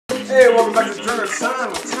Hey, welcome back to Turner's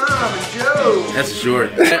Time with Tom and Joe. That's short.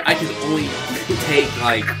 I can only take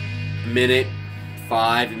like a minute,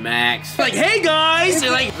 5 max. Like, hey guys!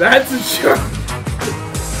 They're like, That's a short.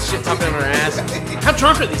 shit talking on our ass. How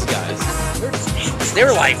drunk are these guys? They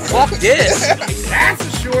were like, fuck this. That's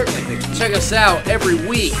a short. Like, check us out every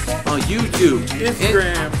week on YouTube,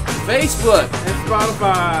 Instagram, Facebook, and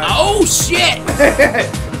Spotify. Oh shit!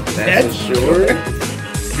 That's a short.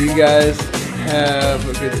 You guys have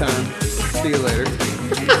a good time. See you later.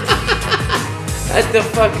 What the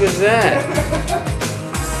fuck was that?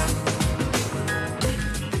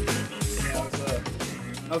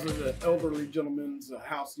 I was at an elderly gentleman's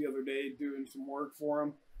house the other day doing some work for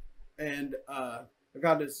him, and I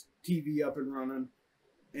got his TV up and running,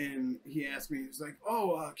 and he asked me, he was like,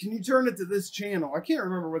 oh, can you turn it to this channel? I can't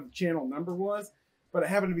remember what the channel number was, but it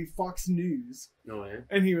happened to be Fox News. No way.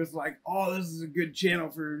 And he was like, oh, this is a good channel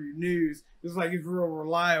for your news. It's like, it's real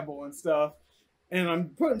reliable and stuff. And I'm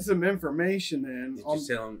putting some information in. Did you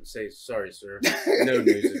tell him, say, sorry, sir, no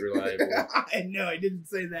news is reliable. No, I didn't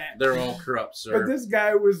say that. They're all corrupt, sir. But this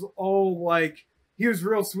guy was all like, he was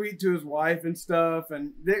real sweet to his wife and stuff.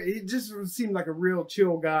 And he just seemed like a real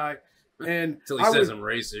chill guy. And until he says I'm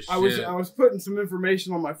racist. I was putting some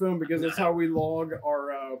information on my phone because that's how we log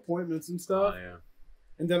our appointments and stuff. Oh, yeah.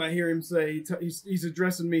 And then I hear him say, he's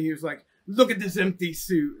addressing me. He was like, look at this empty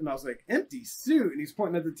suit. And I was like, empty suit? And he's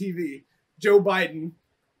pointing at the TV. Joe Biden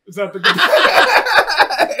is at the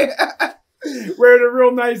wearing a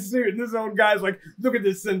real nice suit. And this old guy's like, look at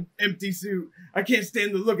this empty suit. I can't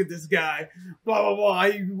stand to look at this guy. Blah, blah,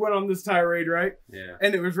 blah. He went on this tirade, right? Yeah.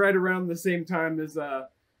 And it was right around the same time as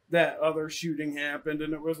that other shooting happened.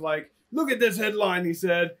 And it was like, look at this headline, he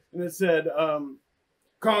said. And it said,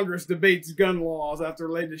 Congress debates gun laws after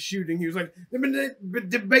latest shooting. He was like, they've been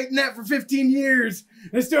debating that for 15 years.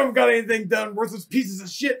 And they still haven't got anything done. Worthless pieces of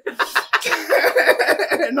shit.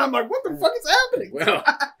 And I'm like, what the fuck is happening? Well,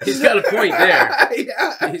 he's got a point there.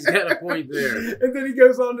 Yeah. He's got a point there. And then he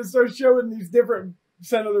goes on to start showing these different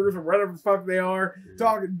senators or whatever the fuck they are,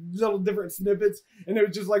 talking little different snippets. And it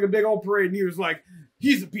was just like a big old parade. And he was like,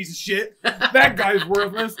 he's a piece of shit. That guy's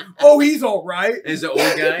worthless. Oh, he's all right. Is the old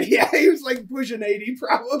guy? Yeah, he was like pushing 80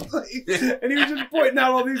 probably. And he was just pointing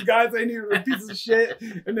out all these guys saying he was a piece of shit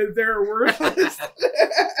and that they're worthless.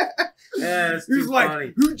 Yeah, he was like,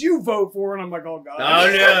 funny. Who'd you vote for? And I'm like, oh, God.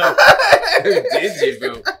 Oh, no. Who did you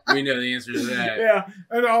vote? We know the answer to that. Yeah.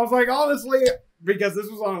 And I was like, honestly, because this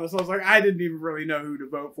was honest, I was like, I didn't even really know who to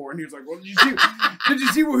vote for. And he was like, well, did you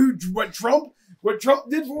see what Trump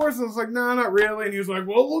did for us? And I was like, no, not really. And he was like,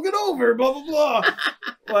 well, look it over, blah, blah, blah.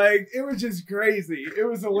 Like, it was just crazy. It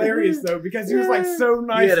was hilarious, though, because he was, like, so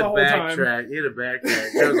nice the whole time. He had a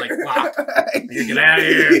backtrack. I was like, fuck. Get out of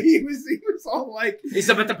here. He was all like... He's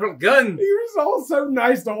about to put a gun. He was all so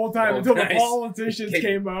nice the whole time until the politicians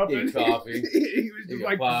came up. And coffee. He was just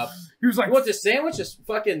like... Pop. He was like... You want this sandwich? This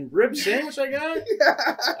fucking rib sandwich I got?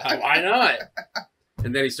 Yeah. Why not?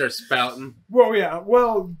 And then he starts spouting. Well, yeah.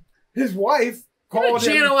 Well, his wife called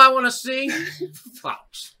him... channel I want to see?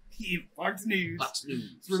 Fox. Fox News. Fox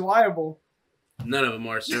News. It's reliable. None of them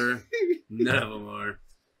are, sir. None of them are.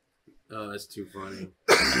 Oh, that's too funny.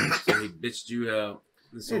 So he bitched you out.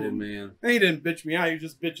 This old man. He didn't bitch me out. He was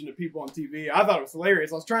just bitching to people on TV. I thought it was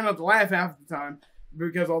hilarious. I was trying not to laugh half the time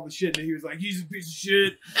because all the shit that he was like, he's a piece of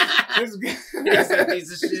shit. He's a piece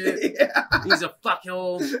of shit. Yeah. He's a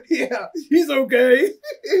fuckhole. Yeah, he's okay.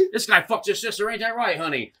 This guy fucked your sister, ain't that right,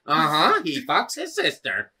 honey? Uh-huh. He fucks his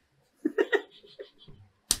sister.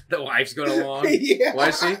 The wife's going along. Yeah.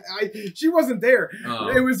 Was she? She wasn't there. Oh.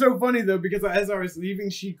 It was so funny, though, because as I was leaving,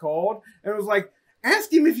 she called and was like,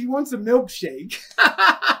 ask him if he wants a milkshake.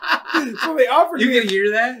 So they offered me. You can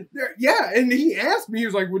hear that? Yeah, and he asked me, he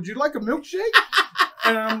was like, would you like a milkshake?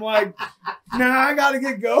 And I'm like, nah, I gotta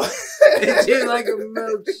get going. Did you like a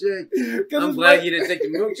milkshake? I'm glad you didn't take the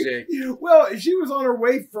milkshake. Well, she was on her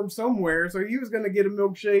way from somewhere, so he was gonna get a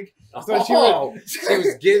milkshake. So she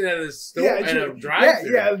was getting at a store and a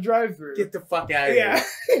drive-thru. Yeah, a drive-thru. Get the fuck out of here.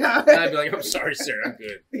 Yeah. And I'd be like, I'm sorry, sir, I'm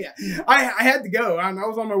good. Yeah, I had to go. I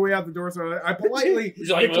was on my way out the door, so I politely. Would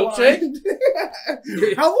you like a milkshake?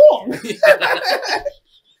 How long?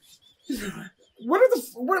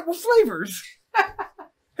 What flavors?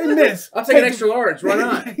 Hey, miss. I'll take an extra large. Why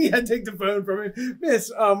not? Yeah, take the phone from him. Miss,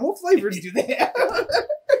 what flavors do they have?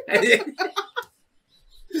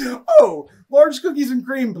 Oh, large cookies and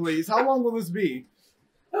cream, please. How long will this be?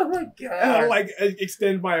 Oh, my God. And I'll, like,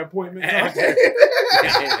 extend my appointment.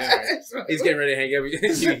 He's getting ready to hang up,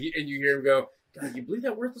 and you hear him go, God, you believe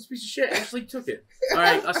that worthless piece of shit actually took it? All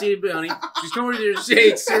right, I'll see you in a bit, honey. She's coming to your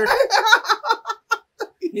shade, sir.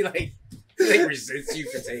 He like He resents you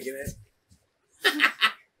for taking it.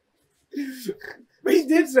 But he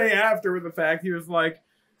did say after the fact, he was like,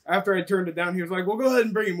 after I turned it down, he was like, well, go ahead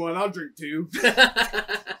and bring him one. I'll drink two.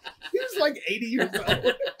 He was like 80 years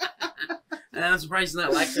old. And I'm surprised he's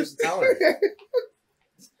not lactose intolerant.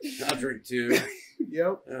 I'll drink two.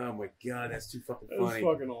 Yep. Oh my god, that's too fucking That's funny.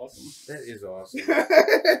 fucking awesome. That is awesome.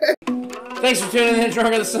 Thanks for tuning in to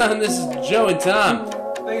Drunk on the Sun. This is Joe and Tom.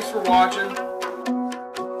 Thanks for watching.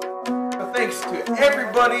 Thanks to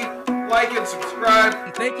everybody. Like and subscribe.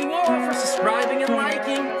 And thank you all for subscribing and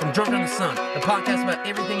liking from Drunk on the Sun, the podcast about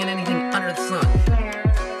everything and anything under the sun.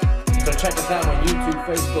 So check us out on YouTube,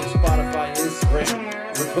 Facebook, Spotify,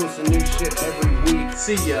 Instagram. We're posting new shit every week.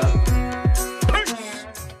 See ya.